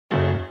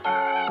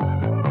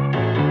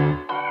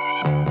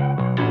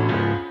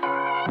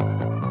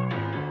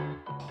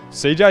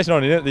CJ's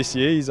not in it this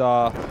year. He's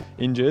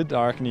injured.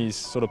 I reckon he's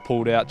sort of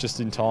pulled out just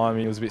in time.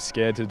 He was a bit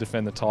scared to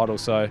defend the title.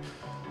 So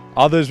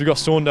others, we've got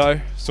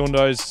Saundo.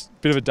 Saundo's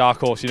a bit of a dark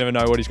horse. You never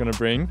know what he's going to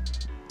bring.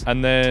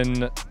 And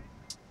then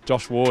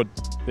Josh Ward.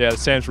 Yeah,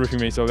 Sam's ripping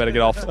me, so I better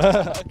get off.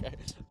 Okay.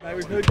 Mate,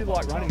 we've heard you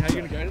like running. How are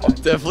you going to go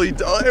today? Definitely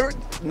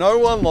don't. No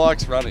one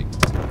likes running.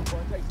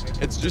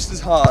 It's just as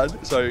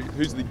hard. So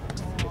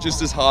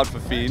just as hard for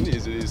Finn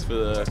as it is for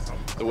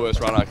the worst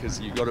runner,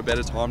 because you've got a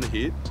better time to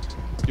hit.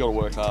 You got to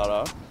work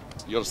harder.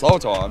 You got a slower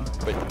time,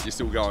 but you're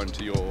still going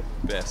to your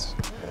best.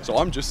 So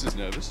I'm just as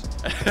nervous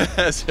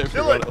as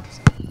everyone else.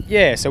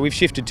 Yeah, so we've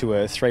shifted to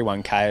a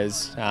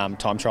 3-1Kers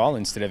time trial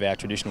instead of our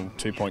traditional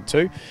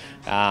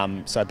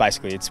 2.2. So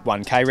basically it's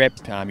 1K rep,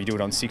 you do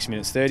it on 6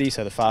 minutes 30,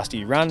 so the faster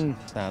you run,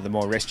 the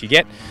more rest you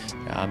get,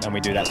 and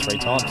we do that 3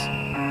 times.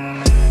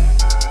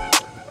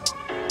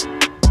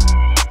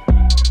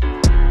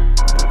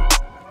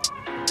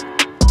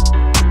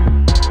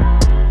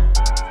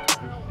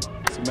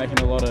 So making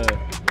a lot of...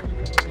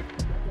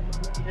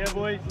 Yeah,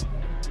 boys.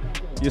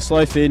 You're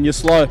slow, Finn, you're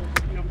slow.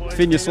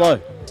 Finn, you're slow.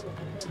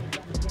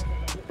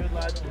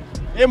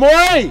 Yeah,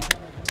 Maury!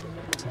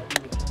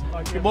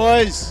 Good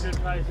boys. Good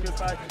pace, good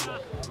pace.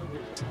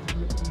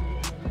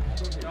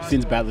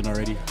 Finn's battling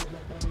already.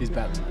 He's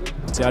battling.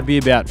 See, I'd be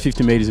about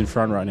 50 metres in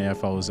front right now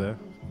if I was there.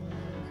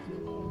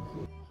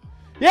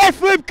 Yeah,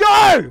 Flip,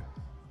 go!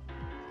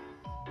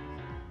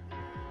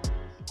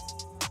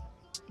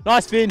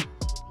 Nice, Finn.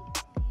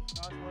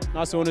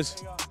 Nice,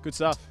 Saunders. Good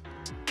stuff.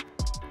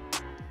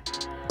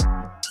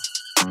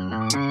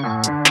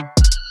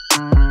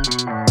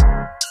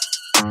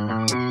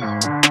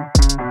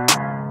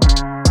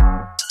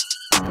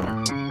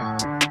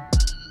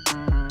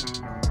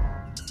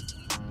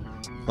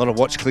 A lot of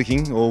watch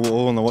clicking,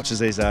 all on the watches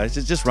these days.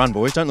 Just run,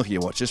 boys. Don't look at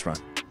your watch. Just run.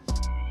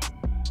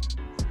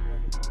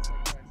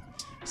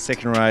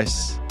 Second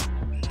race,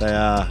 they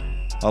are.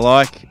 I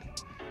like.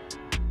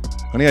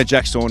 I'm gonna go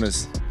Jack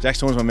Saunders. Jack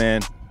Saunders, my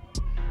man.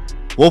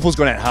 Warple's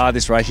gone out hard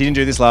this race. He didn't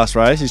do this last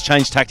race. He's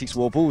changed tactics.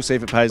 Warple. We'll see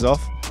if it pays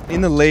off.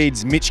 In the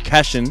leads, Mitch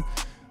Cashin,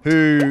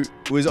 who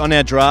was on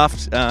our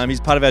draft. He's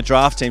part of our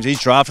draft team. So he's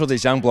drafted all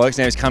these young blokes.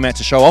 Now he's come out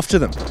to show off to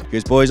them. He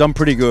goes, boys, I'm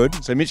pretty good.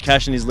 So Mitch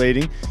Cashin is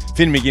leading.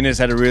 Finn McGuinness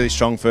had a really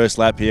strong first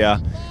lap here.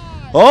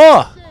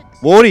 Oh,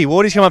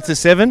 Wardy's come up to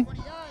 7.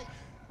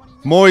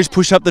 Maury's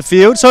pushed up the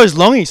field. So is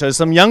Longy. So there's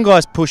some young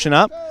guys pushing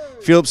up.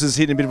 Phillips is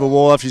hitting a bit of a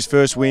wall after his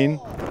first win.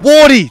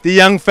 Wardy, the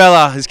young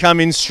fella, has come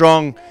in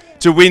strong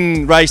to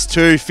win race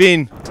 2.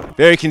 Finn,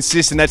 very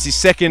consistent. That's his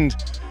second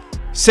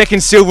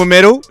silver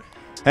medal.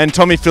 And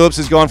Tommy Phillips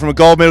has gone from a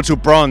gold medal to a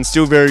bronze,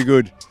 still very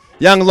good.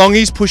 Young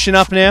Longy's pushing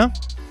up now.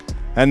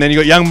 And then you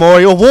got young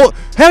Maury. Oh,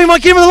 Howie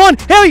might get him on the line.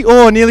 Howie,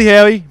 oh, nearly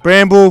Howie.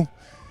 Bramble,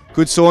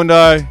 good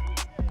Saundo.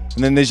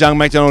 And then there's young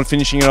McDonald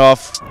finishing it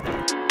off.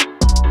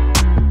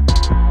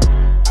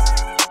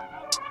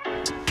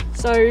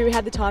 So we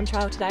had the time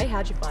trial today.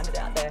 How'd you find it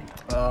out there?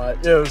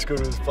 Yeah, it was good.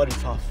 It was bloody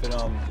tough, but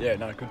yeah,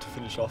 no, good to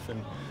finish off,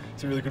 and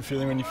it's a really good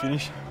feeling when you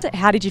finish. So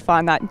how did you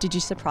find that? Did you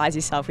surprise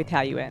yourself with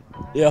how you went?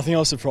 Yeah, I think I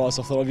was surprised.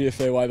 I thought I'd be a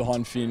fair way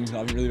behind Finn. I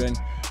haven't really been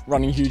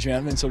running a huge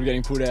amount, been sort of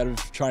getting put out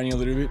of training a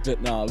little bit,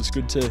 but no, it was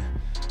good to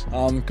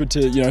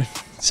you know,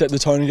 set the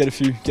tone and get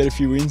a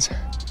few wins.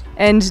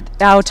 And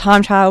our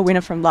time trial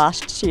winner from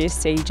last year,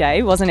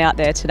 CJ, wasn't out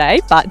there today,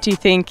 but do you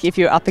think if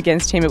you were up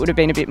against him it would have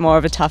been a bit more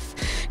of a tough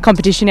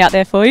competition out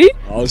there for you?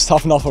 Oh, it was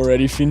tough enough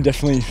already. Finn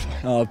definitely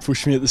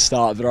pushed me at the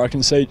start, but I reckon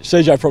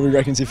CJ probably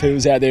reckons if he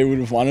was out there he would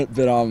have won it,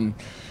 but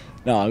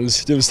no,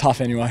 it was tough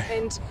anyway.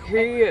 And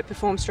who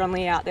performed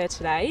strongly out there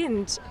today,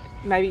 and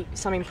maybe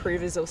some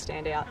improvers or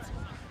standouts?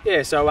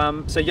 Yeah, so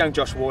young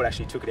Josh Ward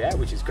actually took it out,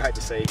 which is great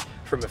to see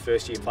from a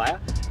first-year player.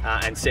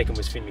 And second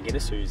was Finn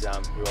McGuinness, who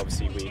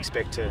obviously we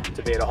expect to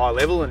be at a high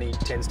level, and he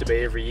tends to be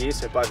every year.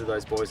 So both of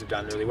those boys have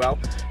done really well.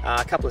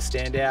 A couple of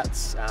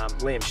standouts: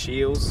 Liam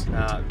Shields,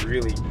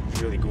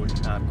 really good.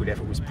 Good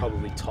effort. Was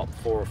probably top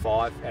 4 or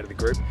 5 out of the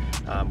group,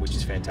 which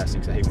is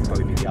fantastic. So he would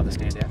probably be the other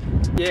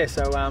standout. Yeah,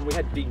 so we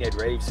had Big Ned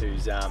Reeves,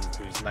 who's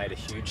made a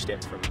huge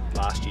step from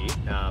last year.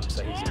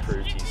 So he's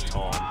improved his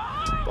time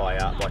by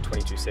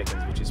 22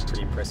 seconds, which is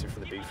pretty impressive for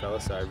the big fella.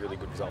 So really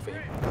good result for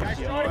him.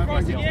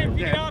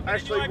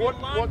 Actually, what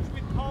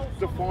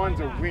defines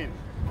a win?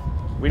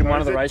 Win one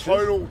of the races?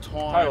 Total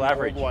time. Total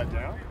average. All the way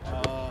down?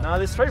 No,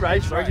 there's 3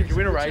 races. If you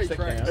win a race, that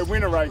counts.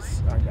 Win a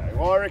race, okay.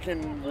 Well, I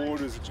reckon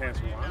Ward has a chance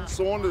for 1.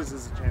 Saunders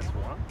has a chance for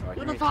 1.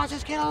 You're the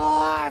fastest kid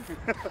alive!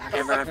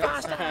 You're very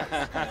fast.